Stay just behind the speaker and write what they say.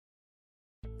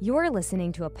You're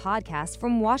listening to a podcast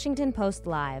from Washington Post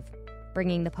Live,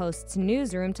 bringing the Post's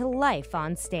newsroom to life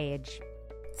on stage.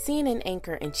 CNN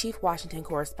anchor and chief Washington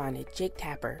correspondent Jake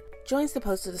Tapper joins the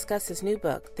Post to discuss his new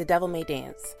book, The Devil May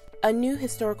Dance, a new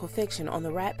historical fiction on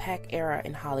the Rat Pack era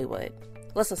in Hollywood.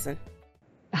 Let's listen.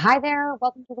 Hi there.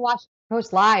 Welcome to the Washington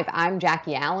Post Live. I'm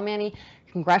Jackie Alemany,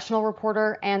 congressional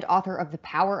reporter and author of the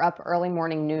Power Up Early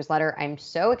Morning newsletter. I'm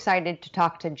so excited to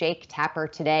talk to Jake Tapper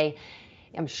today.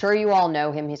 I'm sure you all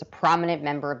know him. He's a prominent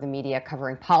member of the media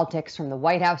covering politics from the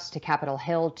White House to Capitol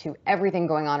Hill to everything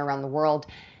going on around the world.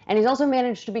 And he's also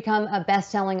managed to become a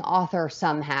best-selling author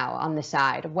somehow on the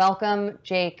side. Welcome,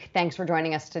 Jake. Thanks for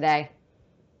joining us today.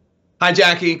 Hi,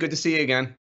 Jackie. Good to see you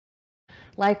again.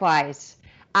 Likewise.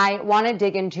 I want to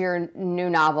dig into your new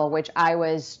novel, which I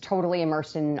was totally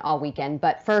immersed in all weekend.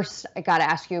 But first, I got to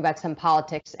ask you about some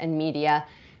politics and media.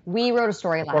 We wrote a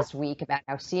story last week about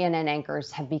how CNN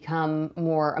anchors have become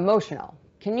more emotional.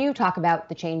 Can you talk about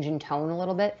the change in tone a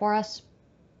little bit for us?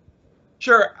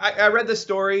 Sure. I read the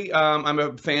story. I'm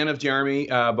a fan of Jeremy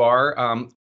Barr.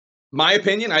 My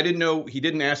opinion, I didn't know, he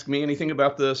didn't ask me anything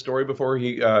about the story before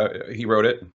he wrote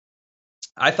it.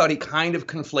 I thought he kind of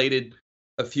conflated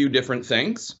a few different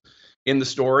things in the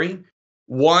story.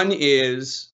 One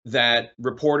is that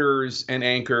reporters and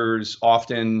anchors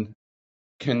often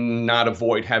cannot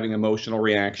avoid having emotional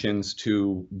reactions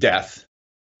to death,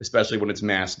 especially when it's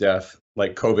mass death,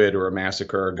 like COVID or a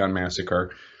massacre, or a gun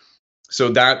massacre. So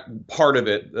that part of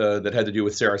it that had to do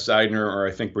with Sarah Seidner or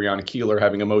I think Breonna Keeler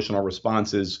having emotional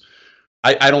responses,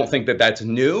 I don't think that that's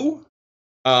new.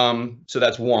 So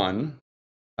that's one.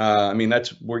 I mean,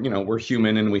 we're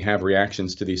human and we have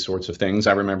reactions to these sorts of things.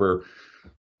 I remember,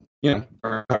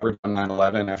 our coverage on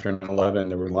 9/11. After 9/11,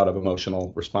 there were a lot of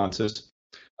emotional responses.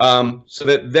 So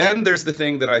that then there's the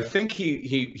thing that I think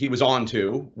he was on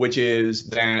to, which is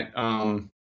that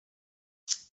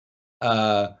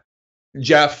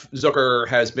Jeff Zucker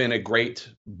has been a great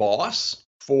boss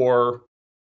for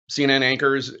CNN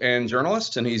anchors and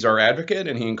journalists, and he's our advocate,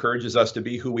 and he encourages us to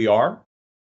be who we are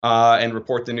and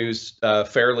report the news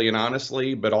fairly and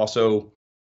honestly, but also,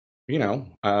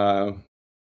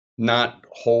 not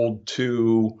hold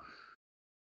to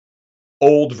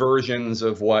old versions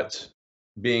of what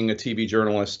being a TV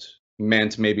journalist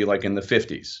meant, maybe like in the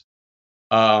 50s.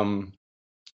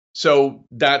 So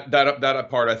that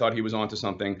part, I thought he was onto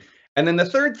something. And then the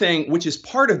third thing, which is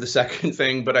part of the second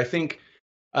thing, but I think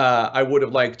I would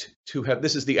have liked to have,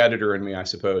 this is the editor in me, I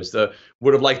suppose,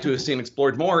 would have liked to have seen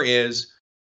explored more is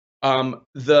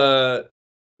the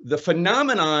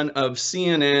phenomenon of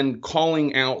CNN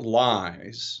calling out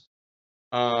lies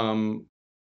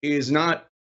is not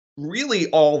really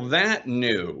all that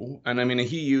new. And I mean,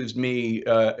 he used me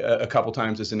a couple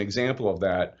times as an example of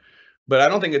that, but I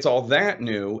don't think it's all that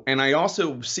new. And I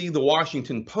also see the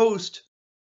Washington Post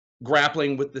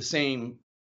grappling with the same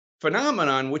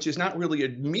phenomenon, which is not really a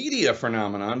media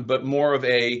phenomenon, but more of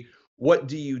what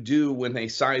do you do when a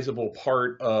sizable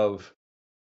part of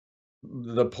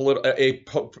the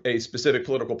a specific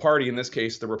political party, in this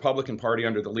case, the Republican Party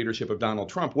under the leadership of Donald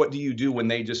Trump, what do you do when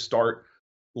they just start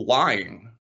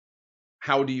lying?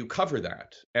 How do you cover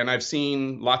that? And I've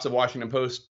seen lots of Washington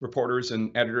Post reporters and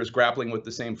editors grappling with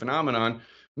the same phenomenon.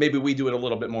 Maybe we do it a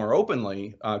little bit more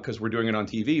openly because we're doing it on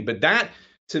TV. But that,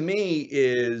 to me,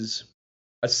 is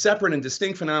a separate and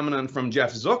distinct phenomenon from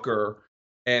Jeff Zucker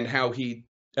and how he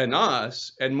and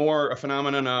us, and more a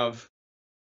phenomenon of,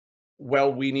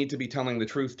 well, we need to be telling the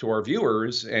truth to our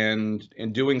viewers, and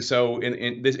in doing so,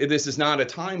 this is not a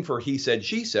time for he said,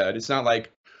 she said. It's not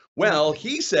like, well,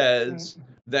 he says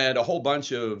that a whole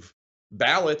bunch of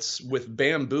ballots with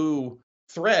bamboo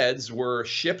threads were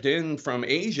shipped in from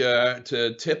Asia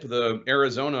to tip the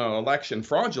Arizona election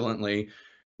fraudulently.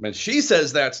 But she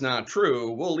says that's not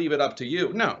true. We'll leave it up to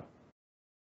you. No,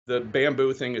 the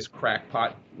bamboo thing is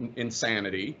crackpot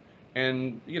insanity.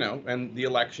 And, and the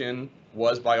election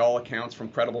was, by all accounts, from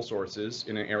credible sources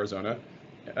in Arizona,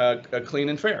 clean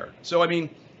and fair. So, I mean,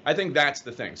 I think that's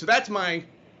the thing. So that's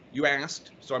you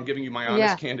asked, so I'm giving you my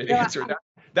honest, candid answer.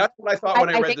 That's what I thought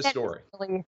when I read the story. That's a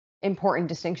really important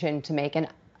distinction to make. And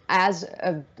as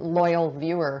a loyal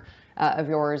viewer of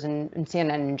yours and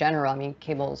CNN in general, I mean,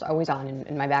 cable's always on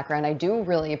in my background, I do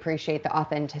really appreciate the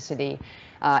authenticity.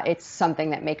 It's something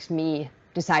that makes me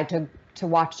decide to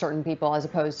watch certain people as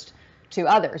opposed to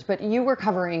others. But you were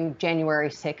covering January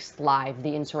 6th live,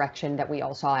 the insurrection that we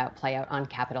all saw play out on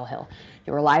Capitol Hill.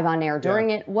 You were live on air during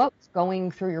it. What was going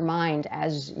through your mind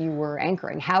as you were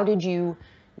anchoring? How did you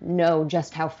know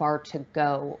just how far to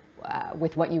go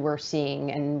with what you were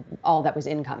seeing and all that was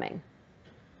incoming?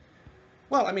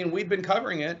 Well, I mean, we've been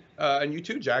covering it, and you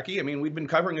too, Jackie. I mean, we've been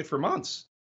covering it for months.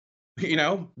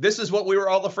 This is what we were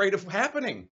all afraid of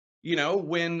happening.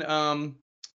 When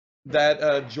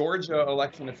that Georgia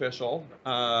election official,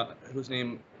 whose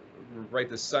name right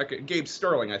this second, Gabe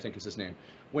Sterling, I think is his name,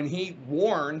 when he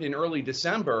warned in early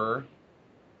December,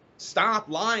 stop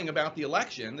lying about the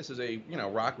election. This is a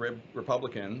rock-ribbed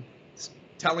Republican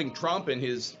telling Trump and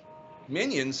his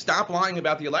minions, stop lying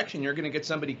about the election. You're going to get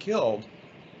somebody killed.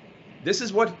 This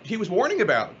is what he was warning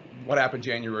about. What happened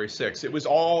January 6th? It was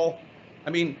all. I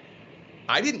mean,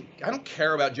 I don't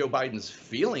care about Joe Biden's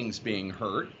feelings being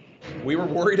hurt. We were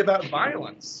worried about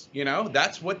violence.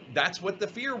 That's what the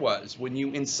fear was. When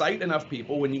you incite enough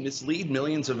people, when you mislead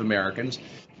millions of Americans,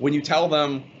 when you tell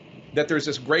them that there's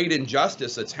this great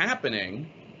injustice that's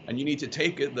happening and you need to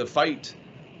take the fight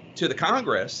to the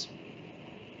Congress,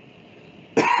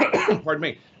 pardon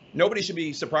me, nobody should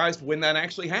be surprised when that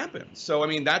actually happens. So, I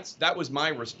mean, that was my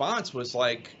response, was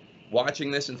like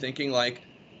watching this and thinking like,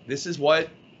 this is why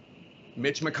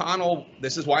Mitch McConnell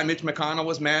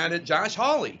was mad at Josh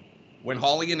Hawley when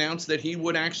Hawley announced that he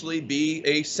would actually be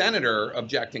a senator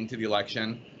objecting to the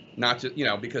election, not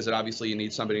to, because obviously you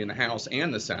need somebody in the House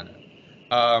and the Senate.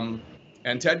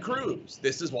 And Ted Cruz,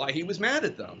 this is why he was mad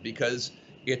at them, because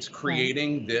it's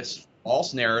creating this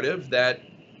false narrative that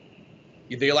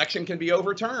the election can be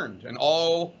overturned, and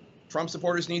all Trump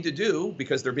supporters need to do,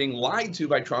 because they're being lied to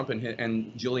by Trump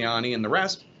and Giuliani and the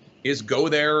rest, is go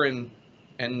there and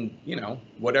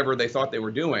whatever they thought they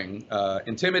were doing,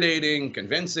 intimidating,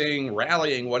 convincing,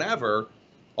 rallying, whatever.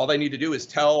 All they need to do is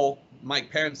tell Mike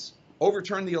Pence,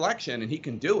 overturn the election, and he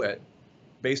can do it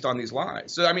based on these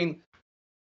lies. So, I mean,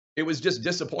 it was just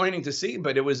disappointing to see,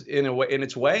 but it was in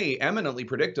its way eminently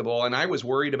predictable. And I was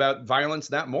worried about violence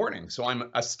that morning. So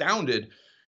I'm astounded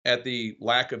at the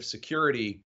lack of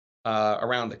security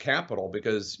around the Capitol,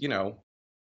 because,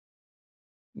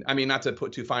 I mean, not to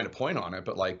put too fine a point on it,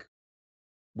 but like,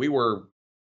 we were,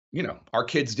 our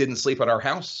kids didn't sleep at our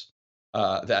house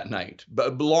that night,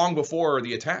 but long before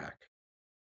the attack.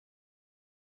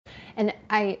 And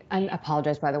I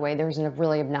apologize, by the way, there's a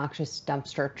really obnoxious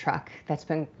dumpster truck that's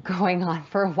been going on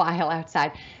for a while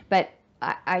outside. But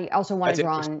I also want to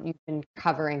draw on, you've been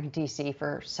covering DC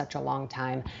for such a long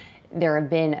time. There have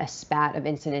been a spat of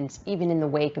incidents, even in the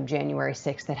wake of January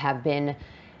 6th, that have been,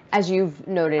 as you've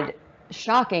noted,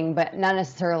 shocking, but not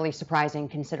necessarily surprising,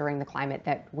 considering the climate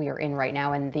that we are in right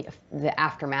now and the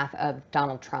aftermath of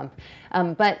Donald Trump.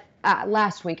 But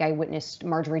last week, I witnessed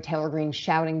Marjorie Taylor Greene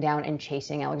shouting down and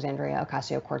chasing Alexandria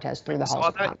Ocasio-Cortez through the halls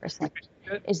of Congress.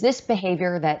 Is this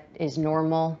behavior that is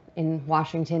normal in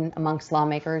Washington amongst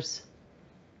lawmakers?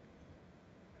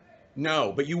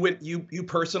 No, but you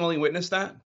personally witnessed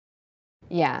that?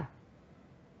 Yeah.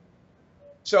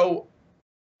 So,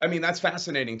 I mean, that's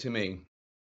fascinating to me.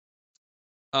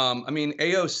 I mean,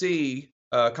 AOC,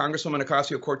 Congresswoman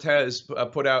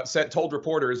Ocasio-Cortez, told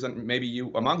reporters, and maybe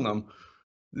you among them,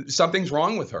 something's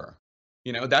wrong with her.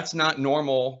 That's not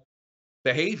normal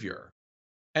behavior.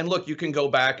 And look, you can go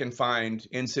back and find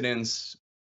incidents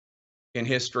in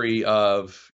history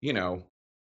of,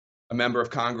 a member of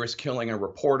Congress killing a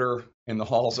reporter in the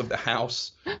halls of the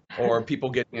House, or people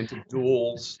getting into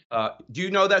duels. Do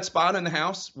you know that spot in the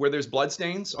House where there's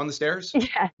bloodstains on the stairs?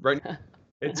 Yeah. Right.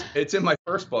 It's in my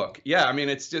first book. Yeah, I mean,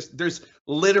 it's just, there's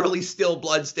literally still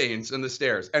bloodstains in the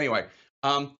stairs. Anyway,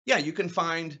 yeah, you can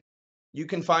find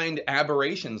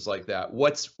aberrations like that.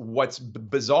 What's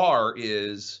bizarre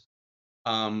is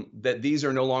that these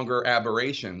are no longer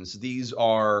aberrations. These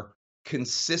are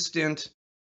consistent,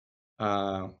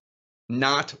 unwell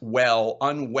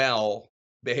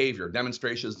behavior,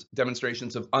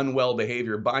 demonstrations of unwell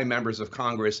behavior by members of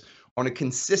Congress on a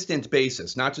consistent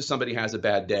basis, not just somebody has a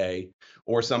bad day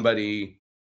or somebody,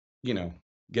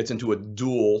 gets into a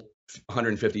duel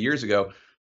 150 years ago.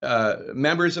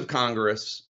 Members of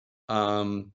Congress,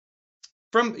 from,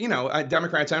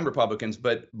 Democrats and Republicans,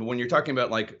 but when you're talking about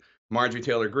like Marjorie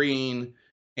Taylor Greene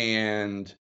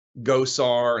and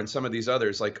Gosar and some of these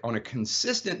others, like on a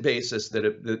consistent basis,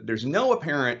 that there's no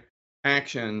apparent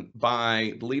action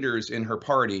by leaders in her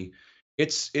party,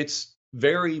 it's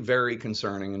very, very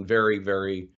concerning and very,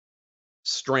 very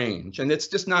strange. And it's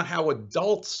just not how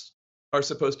adults are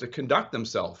supposed to conduct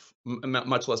themselves,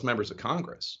 much less members of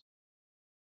Congress.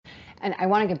 And I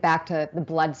want to get back to the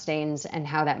bloodstains and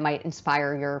how that might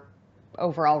inspire your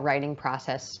overall writing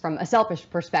process. From a selfish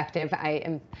perspective, I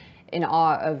am in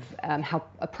awe of how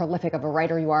prolific of a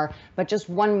writer you are. But just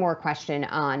one more question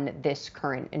on this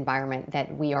current environment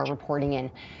that we are reporting in.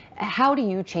 How do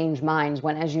you change minds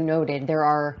when, as you noted, there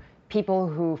are people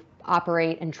who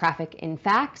operate and traffic in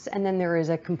facts, and then there is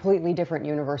a completely different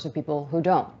universe of people who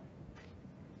don't?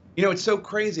 You know, it's so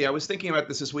crazy. I was thinking about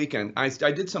this weekend. I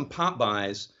did some pop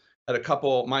buys at a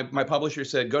couple. My publisher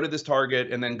said, go to this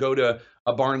Target and then go to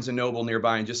a Barnes and Noble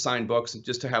nearby and just sign books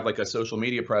just to have like a social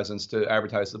media presence to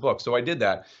advertise the book. So I did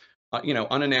that. You know,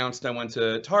 unannounced, I went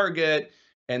to Target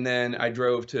and then I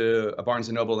drove to a Barnes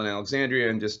and Noble in Alexandria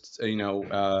and just,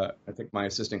 I think my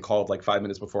assistant called like 5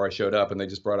 minutes before I showed up and they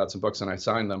just brought out some books and I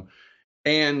signed them.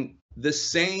 And the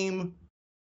same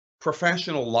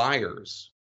professional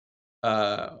liars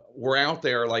were out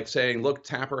there like saying, look,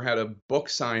 Tapper had a book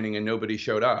signing and nobody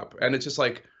showed up. And it's just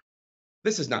like,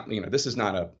 this is not, this is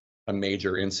not a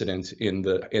major incident in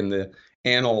the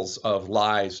annals of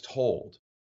lies told.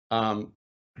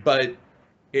 But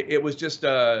it was just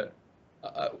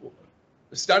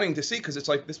stunning to see, because it's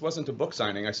like, this wasn't a book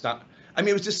signing. I mean,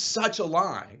 it was just such a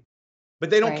lie,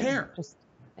 but they don't care. Just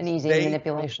an easy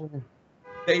manipulation.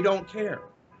 They don't care.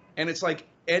 And it's like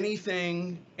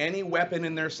anything, any weapon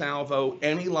in their salvo,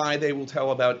 any lie they will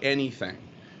tell about anything,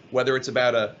 whether it's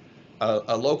about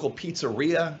a local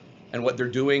pizzeria and what they're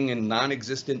doing in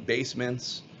non-existent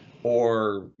basements,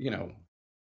 or,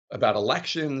 about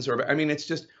elections, or, I mean, it's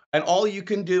just, and all you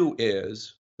can do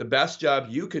is the best job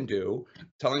you can do,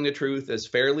 telling the truth as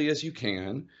fairly as you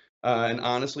can, and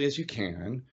honestly as you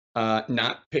can,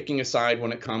 not picking a side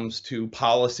when it comes to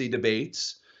policy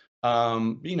debates,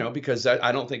 because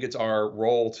I don't think it's our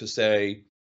role to say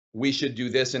we should do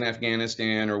this in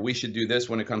Afghanistan or we should do this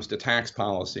when it comes to tax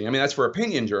policy. I mean, that's for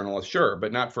opinion journalists, sure,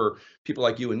 but not for people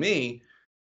like you and me.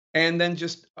 And then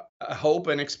just hope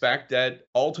and expect that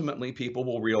ultimately people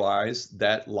will realize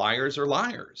that liars are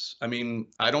liars. I mean,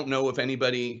 I don't know if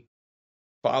anybody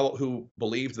who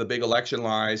believed the big election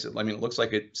lies. I mean, it looks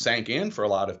like it sank in for a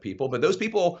lot of people, but those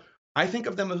people, I think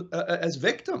of them as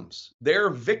victims. They're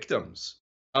victims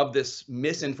of this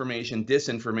misinformation,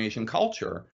 disinformation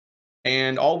culture.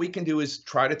 And all we can do is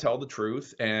try to tell the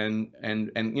truth and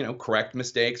correct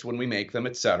mistakes when we make them,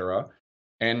 et cetera,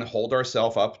 and hold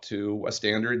ourselves up to a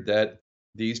standard that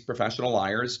these professional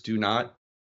liars do not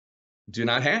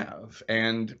have,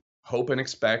 and hope and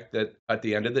expect that at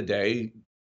the end of the day,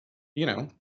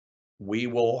 we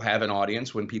will have an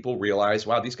audience when people realize,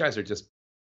 wow, these guys are just,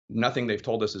 nothing they've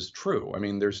told us is true. I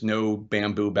mean, there's no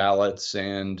bamboo ballots,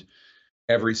 and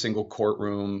every single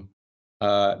courtroom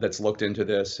that's looked into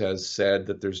this has said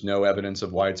that there's no evidence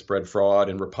of widespread fraud,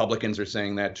 and Republicans are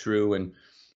saying that true. And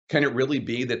can it really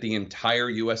be that the entire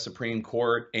U.S. Supreme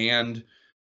Court and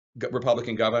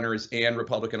Republican governors and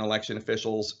Republican election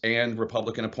officials and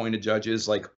Republican appointed judges,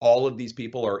 like all of these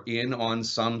people, are in on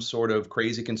some sort of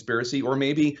crazy conspiracy? Or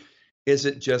maybe is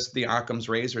it just the Occam's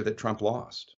razor that Trump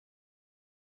lost?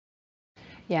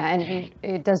 Yeah, and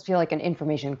it does feel like an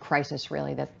information crisis,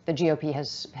 really, that the GOP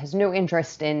has no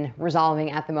interest in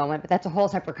resolving at the moment. But that's a whole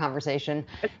separate conversation,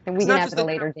 and we can have at a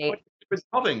later date.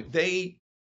 Resolving.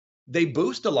 They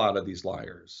boost a lot of these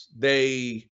liars.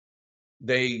 They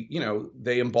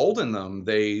embolden them.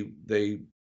 They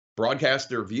broadcast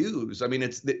their views. I mean,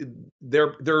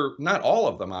 they're not all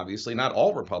of them, obviously, not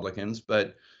all Republicans,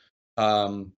 but I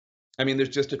mean, there's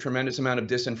just a tremendous amount of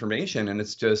disinformation, and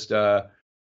it's just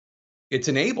it's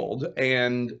enabled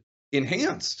and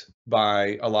enhanced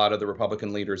by a lot of the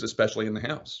Republican leaders, especially in the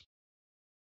House.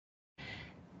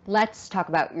 Let's talk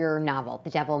about your novel, The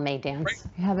Devil May Dance.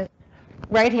 Right. You have it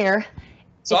right here.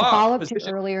 It's a Ah, follow-up to position.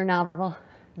 your earlier novel,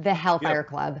 The Hellfire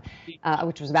Club,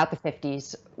 which was about the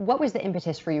 50s. What was the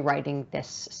impetus for you writing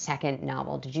this second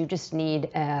novel? Did you just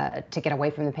need to get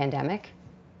away from the pandemic?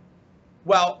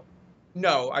 Well,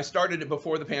 no, I started it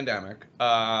before the pandemic.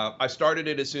 I started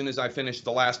it as soon as I finished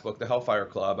the last book, The Hellfire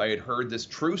Club. I had heard this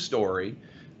true story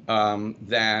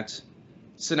that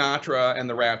Sinatra and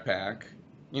the Rat Pack,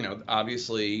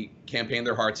 obviously campaigned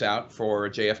their hearts out for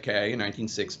JFK in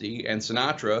 1960. And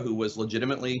Sinatra, who was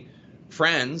legitimately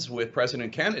friends with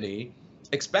President Kennedy,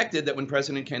 expected that when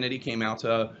President Kennedy came out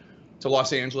to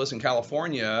Los Angeles and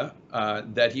California,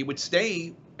 that he would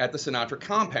stay at the Sinatra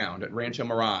compound at Rancho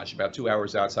Mirage, about 2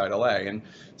 hours outside LA. And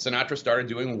Sinatra started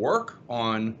doing work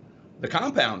on the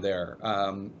compound there,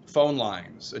 phone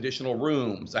lines, additional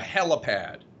rooms, a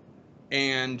helipad.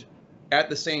 And at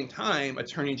the same time,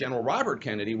 Attorney General Robert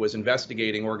Kennedy was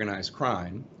investigating organized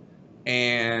crime.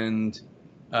 And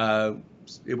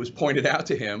it was pointed out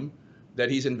to him that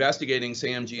he's investigating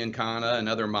Sam Giancana and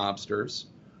other mobsters.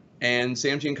 And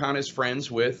Sam Giancana is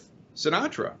friends with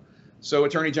Sinatra. So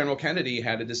Attorney General Kennedy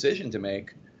had a decision to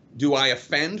make. Do I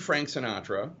offend Frank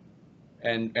Sinatra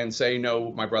and say,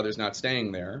 no, my brother's not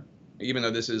staying there, even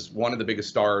though this is one of the biggest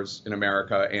stars in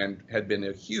America and had been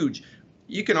a huge,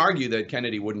 you can argue that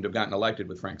Kennedy wouldn't have gotten elected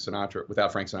with Frank Sinatra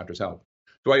without Frank Sinatra's help.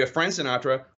 Do I offend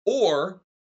Sinatra, or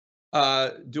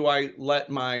do I let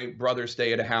my brother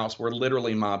stay at a house where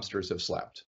literally mobsters have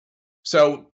slept.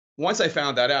 So once I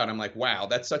found that out, I'm like, wow,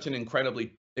 that's such an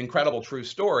incredible true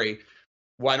story.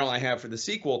 Why don't I have, for the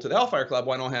sequel to the Hellfire Club,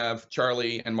 why don't I have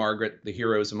Charlie and Margaret, the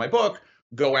heroes in my book,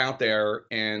 go out there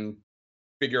and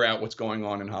figure out what's going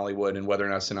on in Hollywood and whether or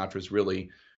not Sinatra's really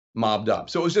mobbed up.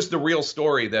 So it was just the real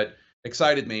story that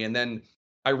excited me. And then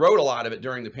I wrote a lot of it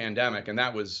during the pandemic, and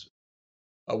that was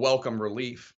a welcome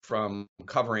relief from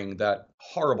covering that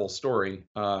horrible story.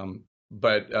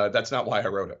 But that's not why I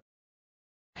wrote it.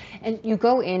 And you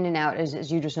go in and out,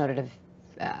 as you just noted, of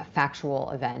factual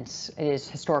events. It is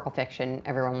historical fiction,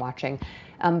 everyone watching.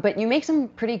 But you make some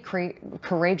pretty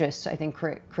courageous, I think,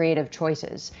 creative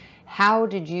choices. How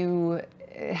did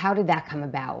that come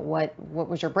about? What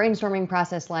was your brainstorming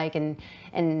process like? And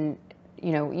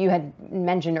you know, you had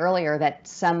mentioned earlier that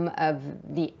some of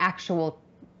the actual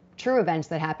true events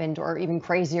that happened are even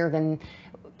crazier than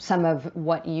some of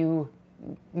what you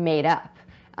made up.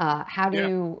 How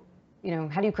do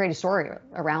you create a story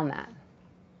around that?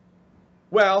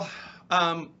 Well,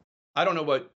 I don't know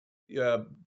what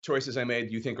choices I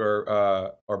made you think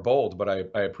are bold, but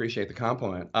I appreciate the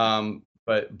compliment.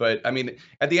 But I mean,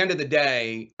 at the end of the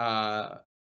day,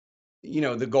 you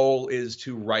know, the goal is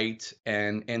to write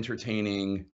an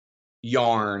entertaining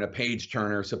yarn, a page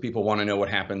turner, so people want to know what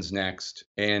happens next,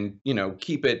 and, you know,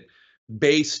 keep it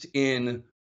based in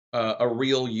a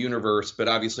real universe, but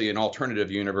obviously an alternative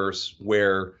universe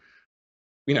where,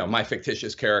 you know, my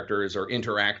fictitious characters are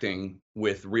interacting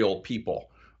with real people.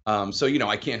 So, you know,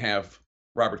 I can't have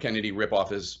Robert Kennedy rip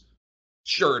off his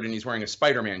shirt and he's wearing a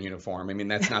Spider-Man uniform. I mean,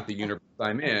 that's not the universe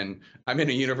I'm in. I'm in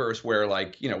a universe where,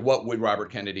 like, you know, what would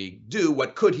Robert Kennedy do?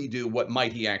 What could he do? What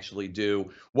might he actually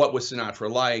do? What was Sinatra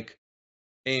like?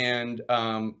 And,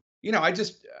 you know, I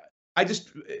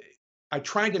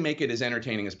tried to make it as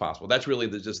entertaining as possible. That's really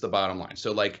just the bottom line.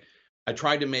 So, like, I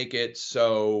tried to make it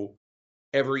so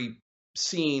every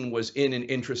scene was in an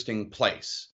interesting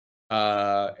place.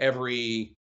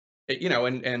 You know,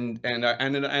 and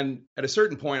at a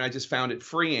certain point, I just found it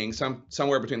freeing.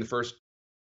 Somewhere between the first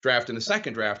draft and the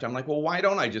second draft, I'm like, well, why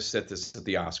don't I just set this at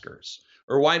the Oscars,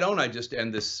 or why don't I just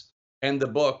end the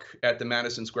book at the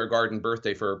Madison Square Garden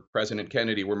birthday for President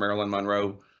Kennedy, where Marilyn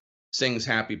Monroe sings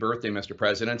 "Happy Birthday, Mr.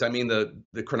 President." I mean,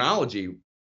 the chronology,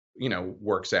 you know,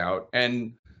 works out,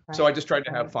 and so I just tried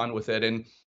to have fun with it. And,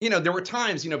 you know, there were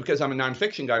times, you know, because I'm a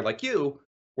nonfiction guy like you,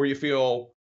 where you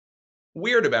feel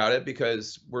weird about it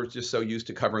because we're just so used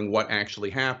to covering what actually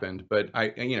happened. But I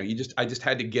just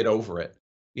had to get over it.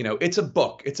 You know, it's a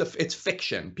book. It's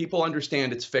fiction. People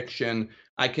understand it's fiction.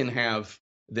 I can have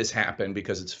this happen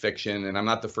because it's fiction, and I'm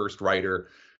not the first writer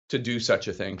to do such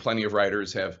a thing. Plenty of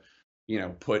writers have, you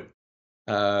know,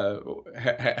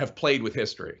 have played with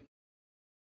history.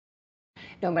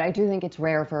 No, but I do think it's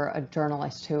rare for a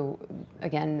journalist who,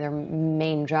 again, their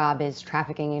main job is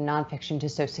trafficking in nonfiction to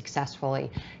so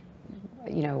successfully,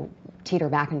 you know, teeter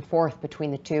back and forth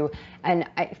between the two. And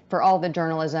for all the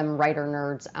journalism writer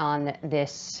nerds on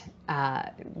this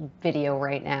video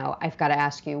right now, I've got to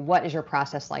ask you, what is your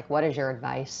process like? What is your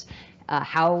advice?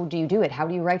 How do you do it? How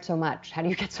do you write so much? How do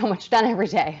you get so much done every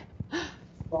day?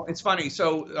 Well, it's funny.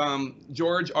 So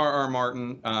George R.R.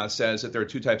 Martin says that there are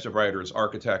two types of writers: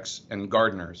 architects and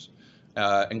gardeners.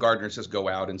 And gardeners just go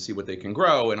out and see what they can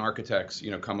grow, and architects, you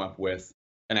know, come up with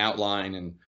an outline.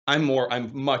 And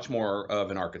I'm much more of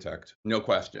an architect, no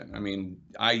question. I mean,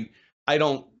 I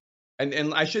don't,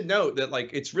 and I should note that,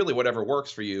 like, it's really whatever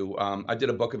works for you. I did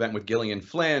a book event with Gillian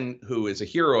Flynn, who is a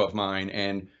hero of mine,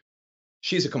 and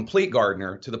she's a complete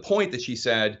gardener, to the point that she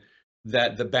said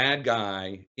that the bad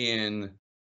guy in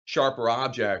Sharper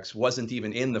Objects wasn't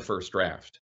even in the first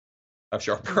draft of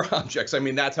Sharper Objects. I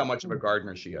mean, that's how much of a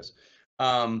gardener she is.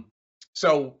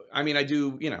 So, I mean, I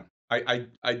do, you know,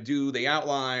 I do the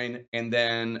outline, and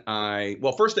then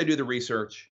first I do the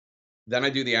research, then I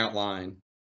do the outline,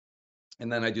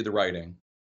 and then I do the writing.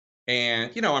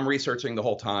 And, you know, I'm researching the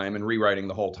whole time and rewriting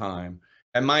the whole time.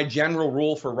 And my general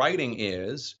rule for writing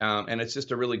is, and it's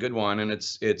just a really good one, and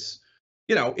it's,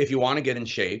 you know, if you want to get in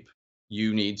shape,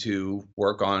 you need to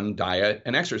work on diet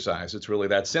and exercise. It's really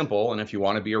that simple. And if you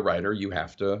want to be a writer, you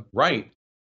have to write.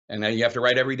 And then you have to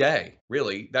write every day.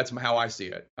 Really, that's how I see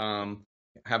it.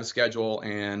 Have a schedule.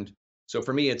 And so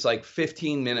for me, it's like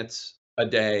 15 minutes a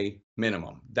day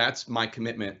minimum. That's my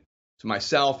commitment to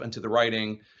myself and to the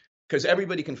writing, because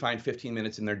everybody can find 15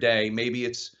 minutes in their day. Maybe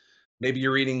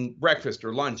you're eating breakfast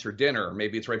or lunch or dinner.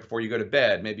 Maybe it's right before you go to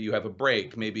bed. Maybe you have a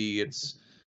break. Maybe it's,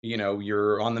 you know,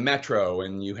 you're on the metro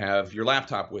and you have your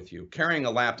laptop with you. Carrying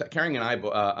a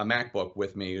MacBook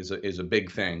with me is a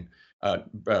big thing,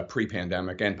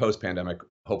 pre-pandemic and post-pandemic.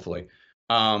 hopefully,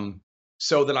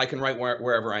 so that I can write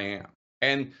wherever I am.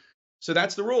 And so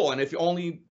that's the rule. And if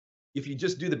you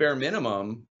just do the bare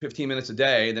minimum, 15 minutes a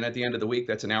day, then at the end of the week,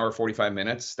 that's an hour, 45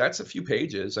 minutes. That's a few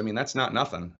pages. I mean, that's not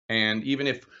nothing. And even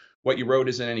if what you wrote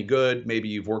isn't any good, maybe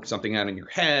you've worked something out in your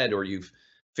head, or you've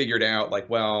figured out like,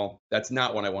 well, that's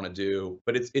not what I want to do,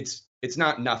 but it's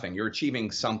not nothing. You're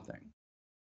achieving something.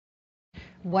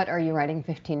 What are you writing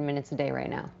 15 minutes a day right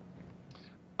now?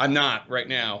 I'm not right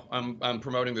now. I'm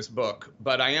promoting this book,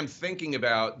 but I am thinking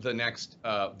about the next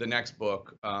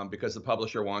book, because the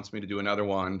publisher wants me to do another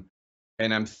one,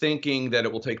 and I'm thinking that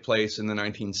it will take place in the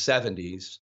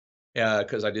 1970s,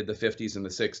 because I did the 50s and the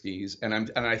 60s,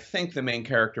 and I think the main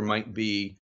character might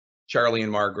be Charlie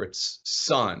and Margaret's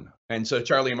son, and so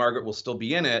Charlie and Margaret will still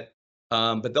be in it,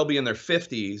 but they'll be in their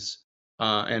 50s,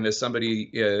 and as somebody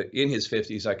in his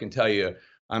 50s, I can tell you,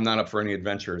 I'm not up for any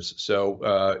adventures.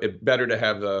 So it's better to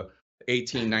have the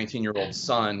 18, 19-year-old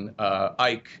son,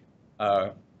 Ike,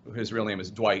 his real name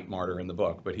is Dwight Martyr in the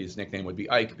book, but his nickname would be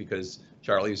Ike because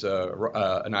Charlie's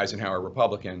an Eisenhower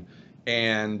Republican.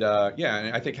 And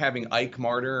yeah, I think having Ike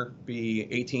Martyr be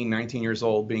 18, 19 years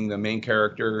old, being the main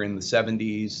character in the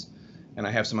 70s, and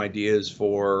I have some ideas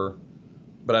for,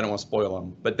 but I don't want to spoil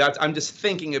them. But I'm just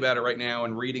thinking about it right now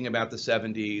and reading about the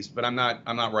 70s, but I'm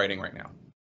not writing right now.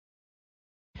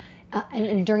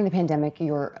 And during the pandemic,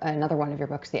 another one of your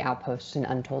books, The Outpost, An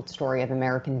Untold Story of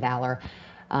American Valor,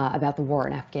 about the war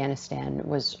in Afghanistan,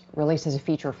 was released as a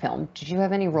feature film. Did you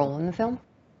have any role in the film?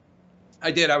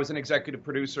 I did. I was an executive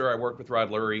producer. I worked with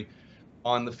Rod Lurie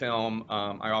on the film.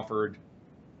 I offered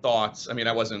thoughts. I mean,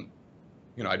 I wasn't,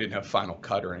 I didn't have final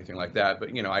cut or anything like that, but,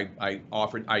 I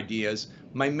offered ideas.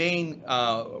 My main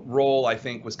role, I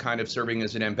think, was kind of serving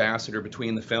as an ambassador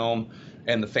between the film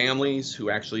and the families who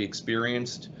actually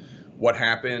experienced what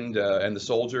happened, and the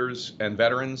soldiers and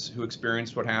veterans who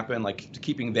experienced what happened, like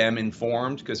keeping them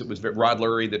informed, because it was Rod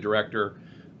Lurie, the director,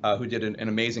 who did an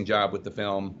amazing job with the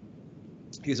film.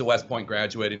 He's a West Point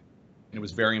graduate, and it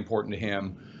was very important to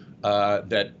him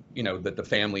that the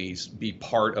families be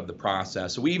part of the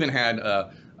process. So we even had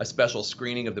a special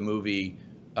screening of the movie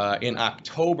in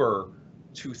October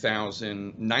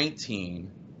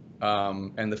 2019,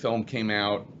 and the film came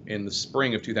out in the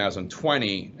spring of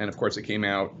 2020, and of course it came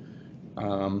out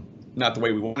not the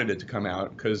way we wanted it to come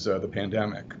out because of the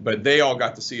pandemic, but they all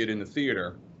got to see it in the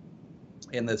theater.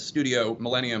 And the studio,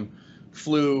 Millennium,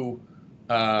 flew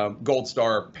Gold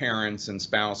Star parents and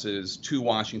spouses to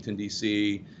Washington,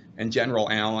 D.C., and General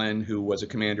Allen, who was a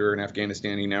commander in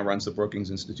Afghanistan, he now runs the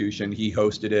Brookings Institution, he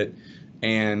hosted it.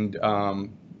 And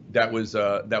that was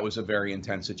a very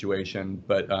intense situation.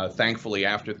 But thankfully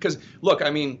after, because look,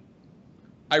 I mean,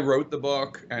 I wrote the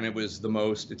book, and it was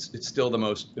it's still the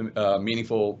most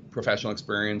meaningful professional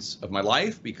experience of my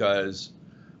life, because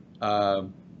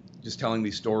just telling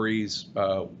these stories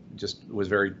just was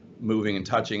very moving and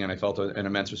touching, and I felt an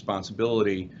immense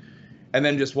responsibility. And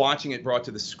then just watching it brought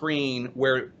to the screen,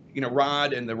 where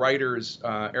Rod and the writers,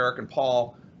 Eric and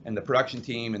Paul, and the production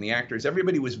team and the actors,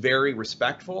 everybody was very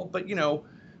respectful. But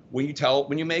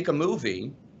when you make a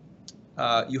movie,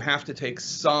 you have to take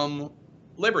some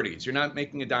liberties. You're not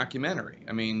making a documentary.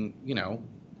 I mean,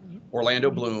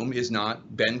 Orlando Bloom is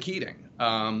not Ben Keating.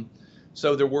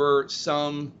 So there were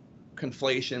some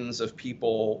conflations of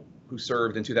people who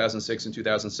served in 2006 and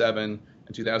 2007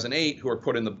 and 2008 who are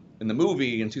put in the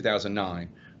movie in 2009.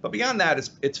 But beyond that,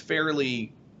 it's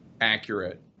fairly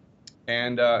accurate.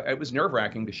 And it was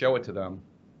nerve-wracking to show it to them.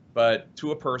 But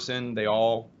to a person, they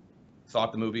all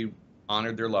thought the movie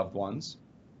honored their loved ones.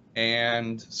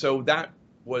 And so that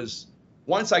was,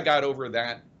 once I got over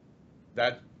that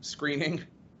screening,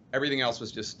 everything else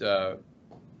was just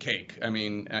cake. I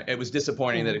mean, it was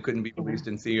disappointing that it couldn't be released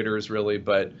in theaters, really,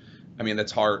 but I mean,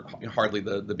 that's hardly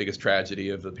the biggest tragedy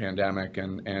of the pandemic,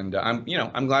 and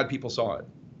I'm glad people saw it.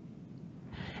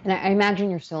 And I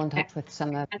imagine you're still in touch with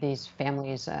some of these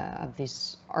families of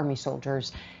these Army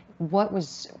soldiers. What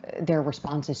was their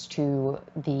responses to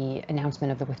the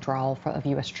announcement of the withdrawal of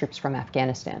U.S. troops from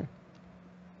Afghanistan?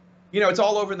 It's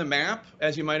all over the map,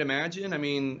 as you might imagine. I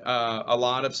mean, a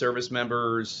lot of service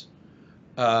members,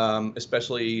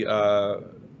 especially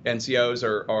NCOs,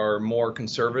 are more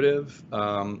conservative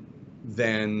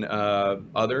than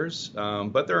others,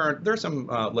 but there are some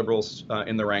liberals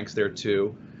in the ranks there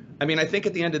too. I mean, I think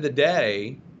at the end of the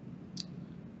day,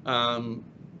 well,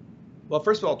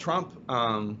 first of all, Trump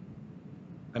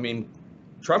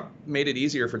made it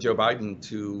easier for Joe Biden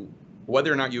to,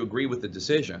 whether or not you agree with the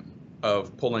decision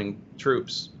of pulling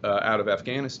troops out of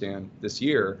Afghanistan this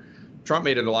year, Trump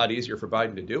made it a lot easier for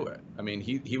Biden to do it. I mean,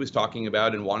 he was talking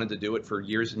about and wanted to do it for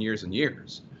years and years and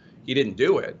years. He didn't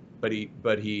do it, but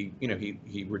he you know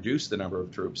he reduced the number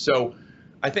of troops. So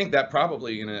I think that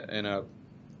probably in a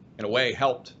way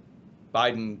helped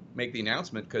Biden make the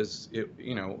announcement, because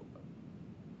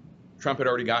Trump had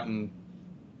already gotten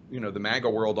the MAGA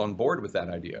world on board with that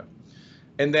idea.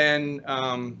 And then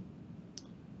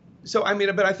so I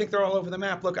mean, but I think they're all over the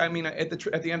map. Look, I mean, at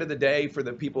the end of the day, for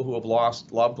the people who have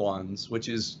lost loved ones, which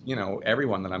is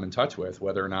everyone that I'm in touch with,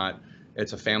 whether or not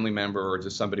it's a family member or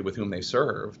just somebody with whom they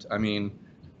served, I mean,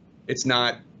 it's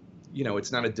not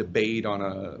it's not a debate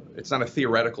it's not a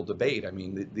theoretical debate. I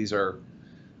mean, these are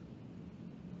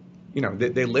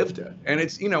they lived it, and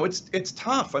it's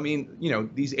tough. I mean,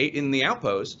 these 8 in the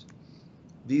outpost,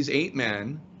 these 8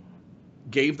 men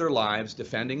gave their lives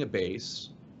defending a base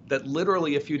that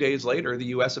literally a few days later the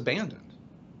U.S. abandoned.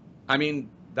 I mean,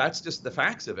 that's just the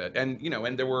facts of it. And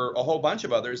and there were a whole bunch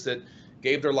of others that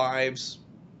gave their lives.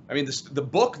 I mean, the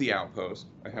book The Outpost,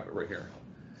 I have it right here.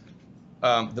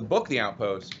 The book The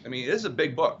Outpost, I mean, it is a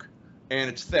big book, and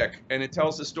it's thick, and it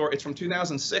tells the story. It's from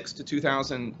 2006 to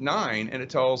 2009, and it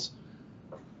tells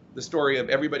the story of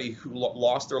everybody who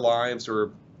lost their lives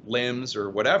or limbs or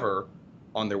whatever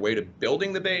on their way to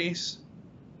building the base,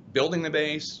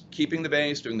 keeping the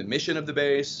base, doing the mission of the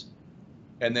base,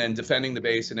 and then defending the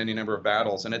base in any number of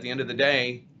battles. And at the end of the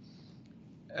day,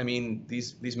 I mean,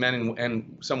 these men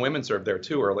and some women served there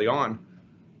too early on.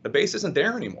 The base isn't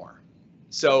there anymore.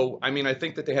 So, I mean, I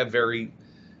think that they have very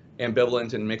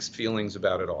ambivalent and mixed feelings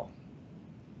about it all.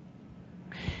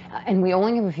 And we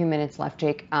only have a few minutes left,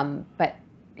 Jake, but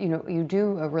you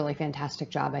do a really fantastic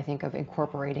job, I think, of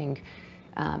incorporating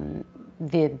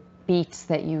the beats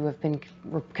that you have been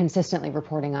consistently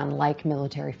reporting on, like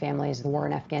military families, the war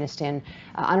in Afghanistan,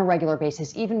 on a regular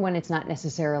basis, even when it's not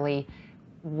necessarily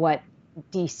what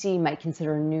DC might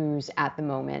consider news at the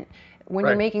moment. When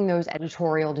you're making those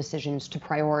editorial decisions to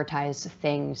prioritize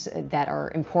things that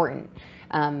are important,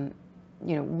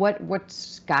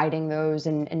 what's guiding those,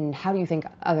 and how do you think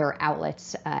other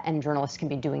outlets and journalists can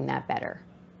be doing that better?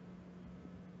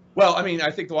 Well, I mean,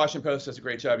 I think the Washington Post does a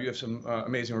great job. You have some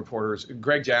amazing reporters.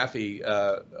 Greg Jaffe,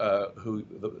 who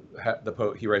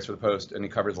he writes for the Post, and he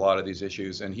covers a lot of these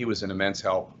issues, and he was an immense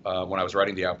help when I was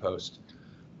writing The Outpost.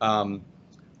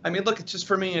 I mean, look, it's just,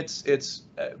 for me, it's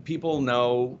people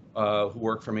know who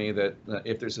work for me that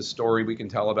if there's a story we can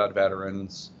tell about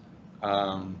veterans,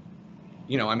 I'm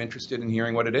interested in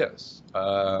hearing what it is.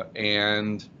 But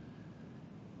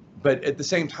at the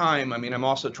same time, I mean, I'm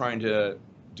also trying to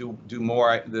do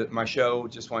more. My show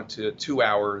just went to 2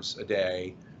 hours a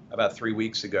day about 3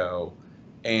 weeks ago,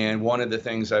 and one of the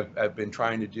things I've been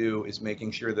trying to do is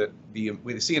making sure that the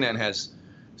CNN has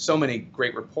so many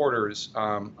great reporters.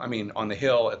 I mean, on the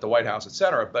Hill, at the White House, et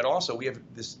cetera, but also we have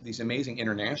these amazing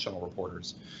international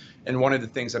reporters. And one of the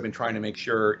things I've been trying to make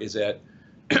sure is that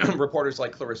reporters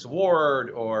like Clarissa Ward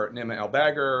or Nima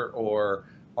El-Bagher or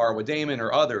Arwa Damon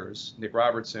or others, Nick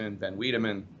Robertson, Ben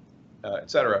Wiedemann,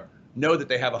 et cetera, know that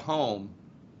they have a home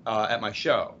at my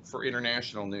show for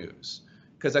international news.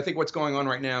 Because I think what's going on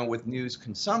right now with news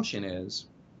consumption is,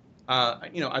 I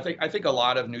think a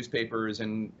lot of newspapers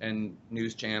and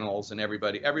news channels and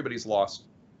everybody's lost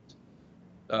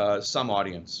some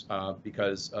audience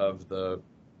because of the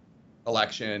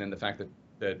election and the fact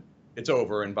that it's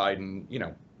over and Biden,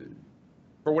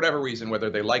 for whatever reason, whether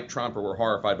they like Trump or were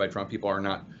horrified by Trump, people are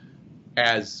not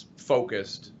as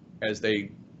focused as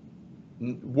they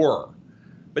were.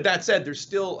 But that said, there's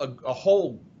still a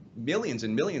whole millions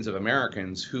and millions of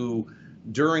Americans who,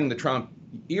 during the Trump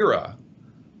era,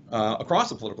 across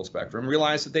the political spectrum,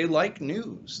 realize that they like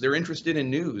news. They're interested in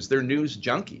news. They're news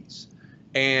junkies.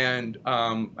 And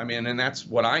I mean, and that's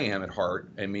what I am at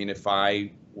heart. I mean, if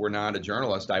I were not a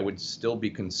journalist, I would still be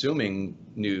consuming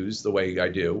news the way I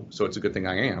do. So it's a good thing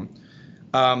I am.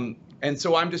 And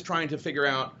so I'm just trying to figure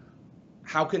out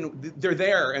they're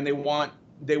there and they want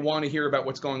to hear about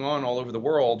what's going on all over the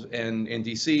world, and in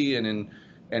DC and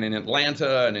in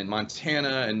Atlanta and in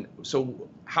Montana. And so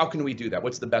how can we do that?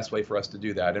 What's the best way for us to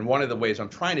do that? And one of the ways I'm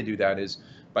trying to do that is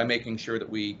by making sure that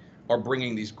we are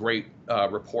bringing these great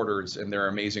reporters and their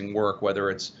amazing work, whether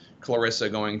it's Clarissa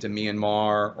going to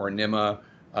Myanmar or Nima,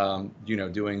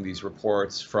 doing these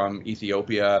reports from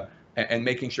Ethiopia, and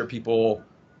making sure people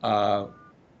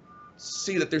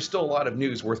see that there's still a lot of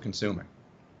news worth consuming.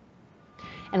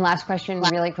 And last question,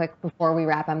 really quick before we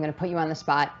wrap, I'm going to put you on the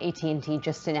spot. AT&T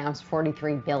just announced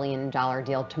 $43 billion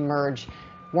deal to merge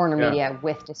Warner Media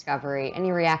with Discovery.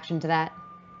 Any reaction to that?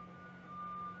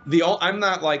 I'm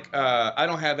not I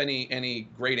don't have any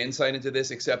great insight into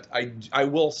this, except I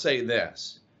will say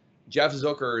this. Jeff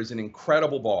Zucker is an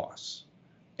incredible boss.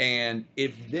 And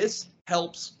if this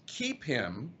helps keep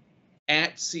him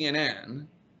at CNN,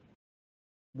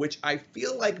 which I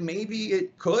feel like maybe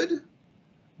it could,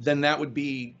 then that would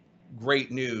be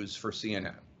great news for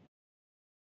CNN.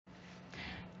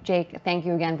 Jake, thank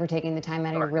you again for taking the time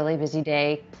out of your really busy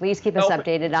day. Please keep us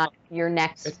updated on your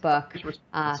next book.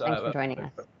 Thanks for joining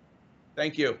us.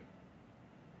 Thank you.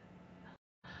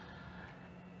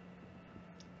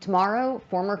 Tomorrow,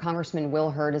 former Congressman Will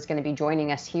Hurd is going to be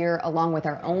joining us here, along with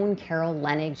our own Carol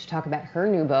Leonnig, to talk about her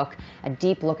new book, A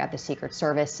Deep Look at the Secret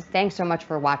Service. Thanks so much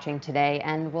for watching today,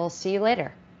 and we'll see you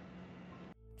later.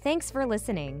 Thanks for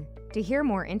listening. To hear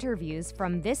more interviews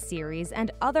from this series and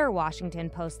other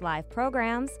Washington Post Live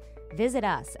programs, visit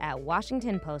us at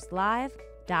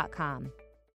WashingtonPostLive.com.